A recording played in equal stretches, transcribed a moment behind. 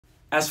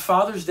As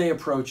Father's Day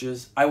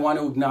approaches, I want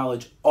to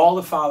acknowledge all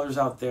the fathers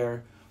out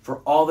there for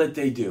all that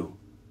they do.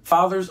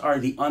 Fathers are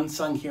the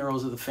unsung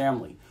heroes of the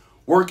family,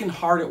 working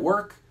hard at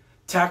work,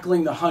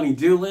 tackling the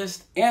honey-do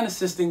list, and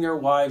assisting their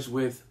wives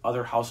with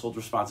other household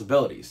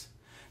responsibilities.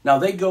 Now,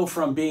 they go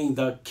from being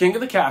the king of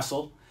the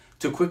castle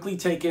to quickly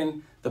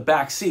taking the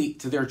back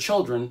seat to their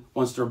children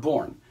once they're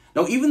born.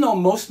 Now, even though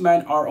most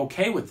men are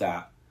okay with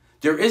that,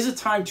 there is a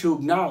time to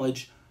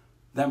acknowledge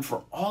them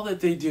for all that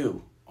they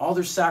do, all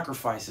their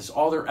sacrifices,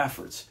 all their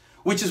efforts,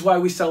 which is why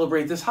we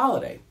celebrate this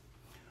holiday.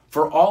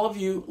 For all of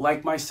you,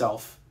 like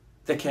myself,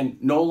 that can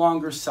no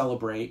longer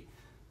celebrate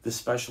this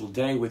special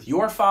day with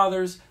your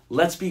fathers,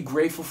 let's be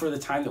grateful for the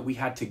time that we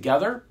had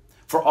together,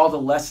 for all the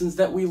lessons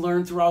that we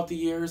learned throughout the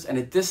years. And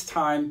at this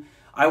time,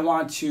 I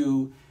want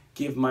to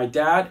give my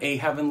dad a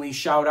heavenly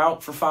shout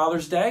out for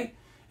Father's Day.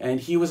 And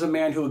he was a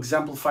man who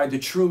exemplified the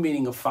true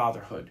meaning of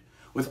fatherhood,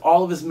 with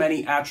all of his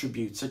many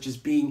attributes, such as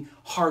being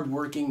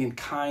hardworking and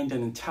kind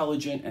and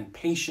intelligent and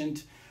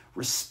patient,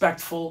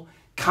 respectful,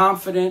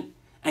 confident,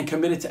 and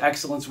committed to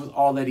excellence with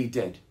all that he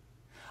did.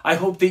 I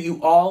hope that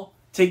you all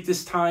take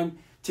this time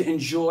to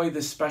enjoy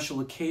this special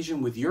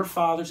occasion with your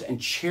fathers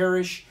and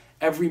cherish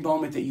every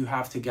moment that you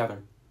have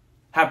together.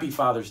 Happy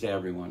Father's Day,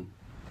 everyone.